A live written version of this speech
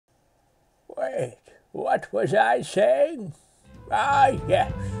Right. What was I saying? Ah,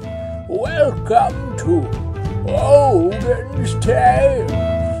 yes. Welcome to Ogan's Tales.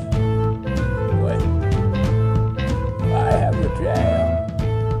 Wait. I have a tale.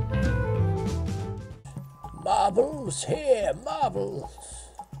 Marbles here, marbles.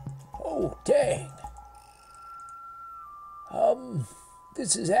 Oh, dang.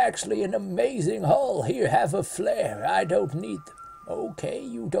 This is actually an amazing haul. Here, have a flare. I don't need them. Okay,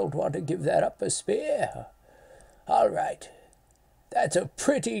 you don't want to give that up a spare. All right. That's a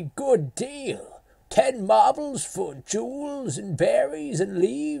pretty good deal. 10 marbles for jewels and berries and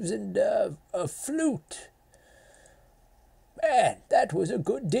leaves and a flute. Man, that was a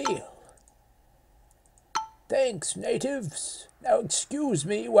good deal. Thanks, natives. Now excuse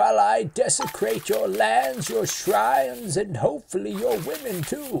me while I desecrate your lands, your shrines, and hopefully your women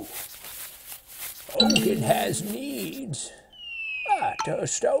too. Ogan has needs. A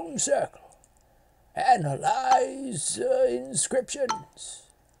stone circle. Analyze inscriptions.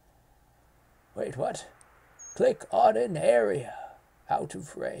 Wait, what? Click on an area out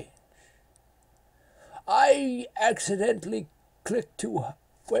of range. I accidentally clicked to...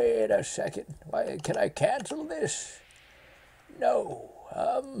 Wait a second. Why, can I cancel this? No.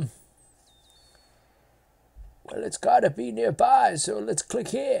 Well, it's got to be nearby, so let's click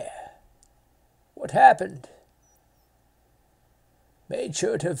here. What happened? Made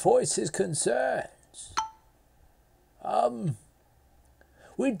sure to voice his concerns.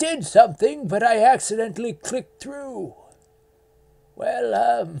 We did something, but I accidentally clicked through.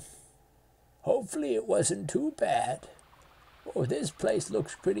 Well, hopefully it wasn't too bad. Oh, this place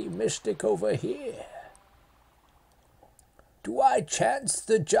looks pretty mystic over here. Do I chance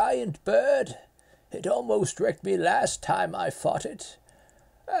the giant bird? It almost wrecked me last time I fought it.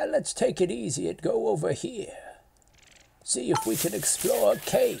 Let's take it easy and go over here. See if we can explore a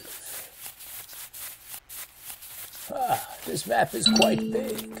cave. This map is quite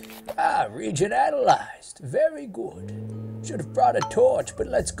big. Region analyzed. Very good. Should have brought a torch, but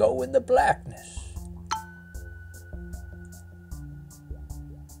let's go in the blackness.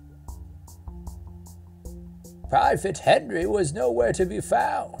 Private Henry was nowhere to be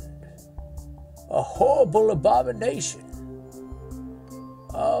found. A horrible abomination.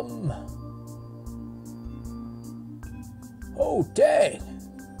 Oh, dang.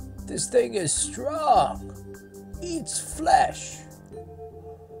 This thing is strong. Eats flesh.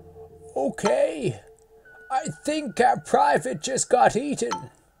 Okay. I think our private just got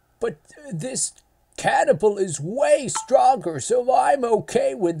eaten. But this cannibal is way stronger, so I'm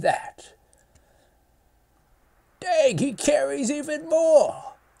okay with that. Dang, he carries even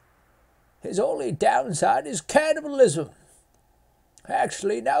more. His only downside is cannibalism.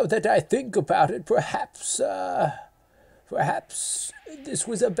 Actually, now that I think about it, perhaps this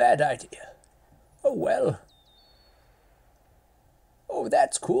was a bad idea. Oh, well. Oh,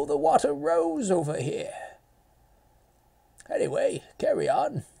 that's cool. The water rose over here. Anyway, carry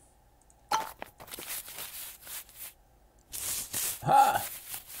on.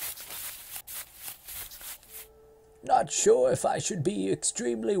 Not sure if I should be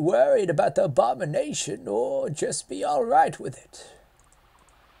extremely worried about the abomination or just be all right with it.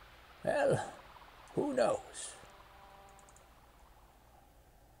 Well, who knows?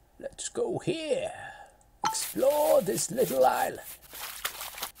 Let's go here. Explore this little island.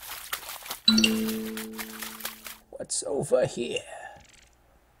 What's over here?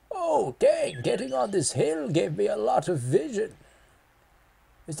 Oh, dang, getting on this hill gave me a lot of vision.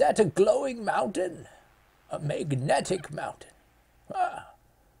 Is that a glowing mountain? A magnetic mountain.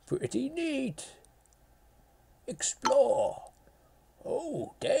 Pretty neat. Explore.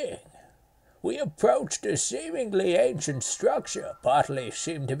 Oh, dang. We approached a seemingly ancient structure, partly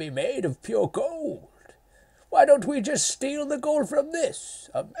seemed to be made of pure gold. Why don't we just steal the gold from this?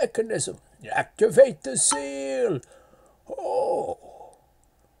 A mechanism. Activate the seal. Oh.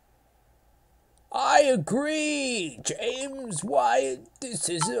 I agree, James. Why, this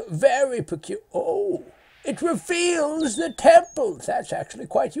is a very peculiar... Oh. It reveals the temple. That's actually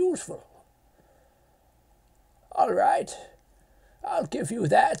quite useful. All right. I'll give you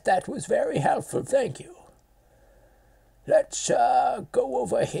that. That was very helpful. Thank you. Let's go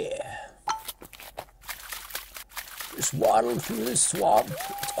over here. Just waddle through the swamp.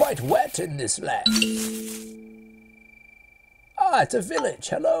 It's quite wet in this land. It's a village.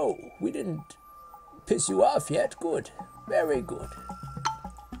 Hello. We didn't piss you off yet. Good. Very good.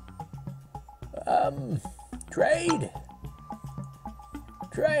 Trade.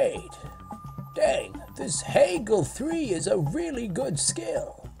 Dang, this Hagel III is a really good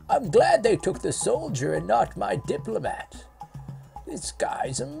skill. I'm glad they took the soldier and not my diplomat. This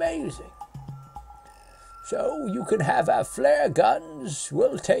guy's amazing. So you can have our flare guns,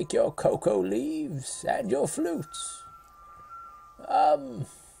 we'll take your cocoa leaves and your flutes.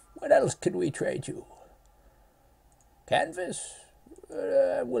 What else can we trade you? Canvas?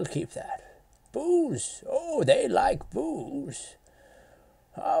 We'll keep that. Booze? Oh, they like booze.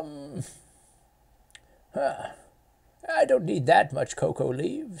 I don't need that much cocoa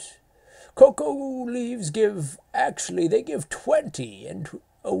leaves. Cocoa leaves give 20, and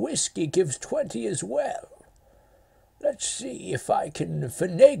a whiskey gives 20 as well. Let's see if I can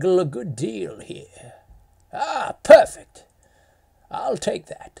finagle a good deal here. Ah, perfect. I'll take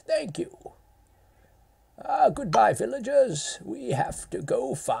that. Thank you. Goodbye, villagers. We have to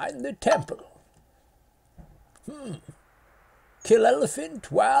go find the temple. Kill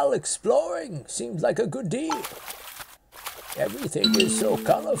elephant while exploring. Seems like a good deal. Everything is so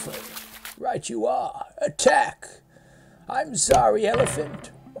colorful. Right you are. Attack. I'm sorry,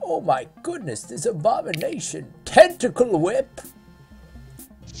 elephant. Oh my goodness, this abomination. Tentacle whip.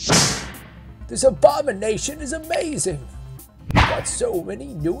 This abomination is amazing. Got so many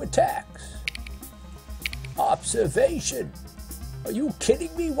new attacks. Observation. Are you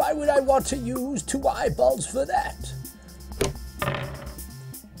kidding me? Why would I want to use 2 eyeballs for that?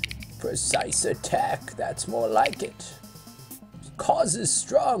 Precise attack. That's more like it. Causes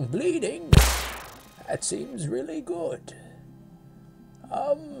strong bleeding. That seems really good.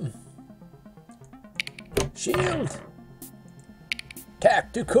 Shield.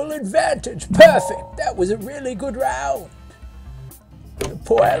 Tactical advantage. Perfect. That was a really good round. The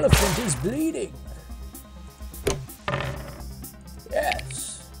poor elephant is bleeding.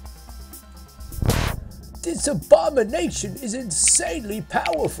 Yes. This abomination is insanely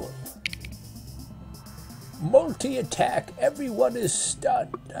powerful. Multi-attack. Everyone is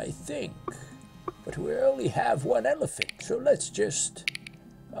stunned, I think. But we only have 1 elephant, so let's just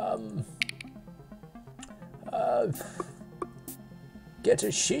get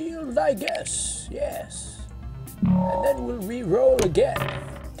a shield, I guess. Yes. And then we'll re-roll again.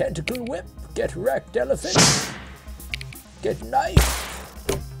 Tentacle whip, get wrecked elephant, get knife.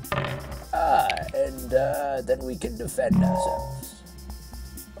 And then we can defend ourselves.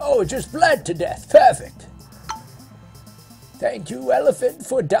 Oh, it just bled to death. Perfect. Thank you, elephant,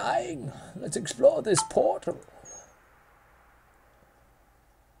 for dying. Let's explore this portal.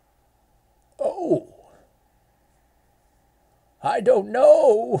 Oh. I don't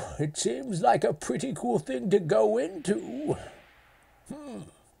know. It seems like a pretty cool thing to go into.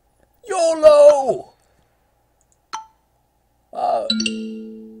 YOLO!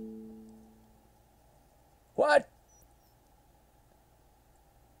 What?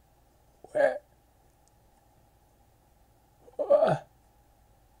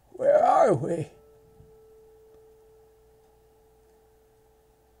 Where are we?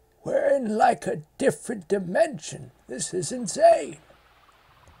 We're in like a different dimension. This is insane.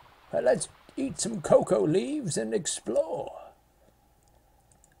 Well, let's eat some cocoa leaves and explore.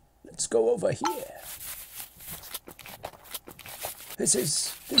 Let's go over here. This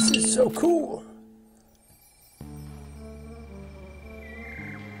is so cool.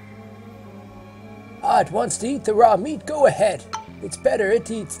 It wants to eat the raw meat. Go ahead. It's better it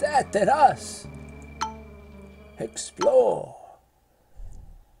eats that than us. Explore.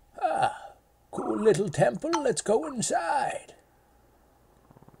 Cool little temple. Let's go inside.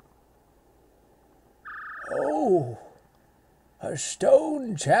 Oh, a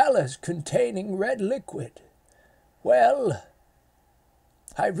stone chalice containing red liquid. Well,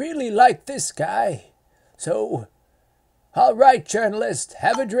 I really like this guy. So, all right, journalist,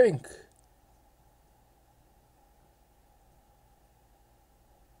 have a drink.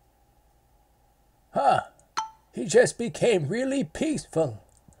 He just became really peaceful.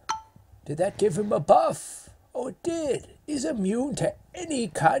 Did that give him a buff? Oh, it did. He's immune to any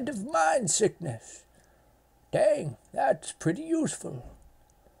kind of mind sickness. Dang, that's pretty useful.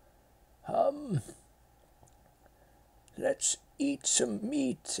 Let's eat some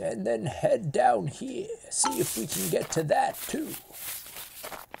meat and then head down here. See if we can get to that too.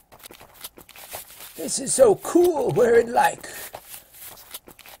 This is so cool. We're in like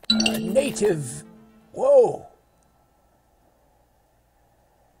a native. Whoa.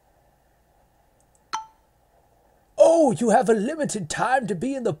 Oh, you have a limited time to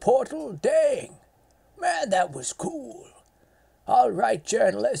be in the portal? Dang. Man, that was cool. All right,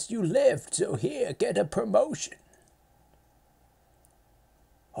 journalist, you lived, so here, get a promotion.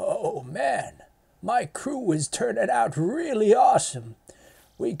 Oh, man, my crew is turning out really awesome.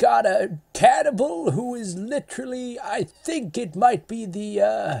 We got a cannibal who is literally, I think it might be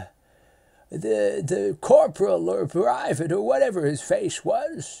the corporal or private or whatever his face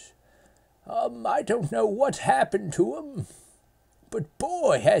was. I don't know what happened to him, but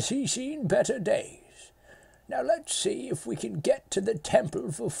boy, has he seen better days. Now let's see if we can get to the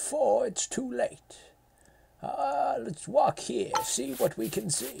temple before it's too late. Let's walk here, see what we can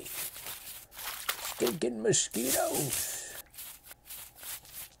see. Stinking mosquitoes.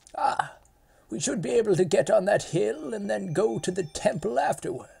 We should be able to get on that hill and then go to the temple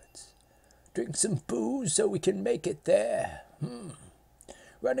afterwards. Drink some booze so we can make it there.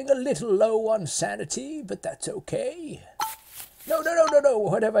 Running a little low on sanity, but that's okay. No,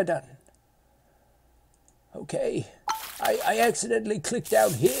 what have I done? Okay, I accidentally clicked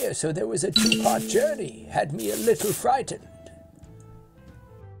down here, so there was a 2-part journey. Had me a little frightened.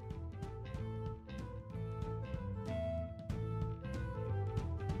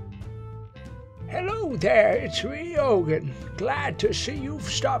 Hello there, it's me, Ogan. Glad to see you've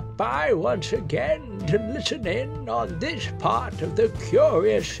stopped by once again to listen in on this part of the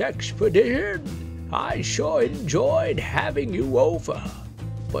curious expedition. I sure enjoyed having you over.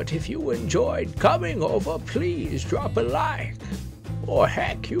 But if you enjoyed coming over, please drop a like. Or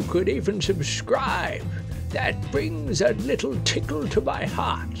heck, you could even subscribe. That brings a little tickle to my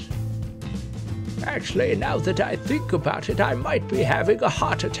heart. Actually, now that I think about it, I might be having a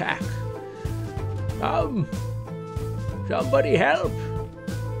heart attack. Somebody help.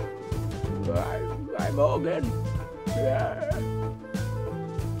 I'm Ogan.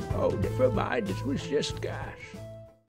 Oh, never mind, it was just gas.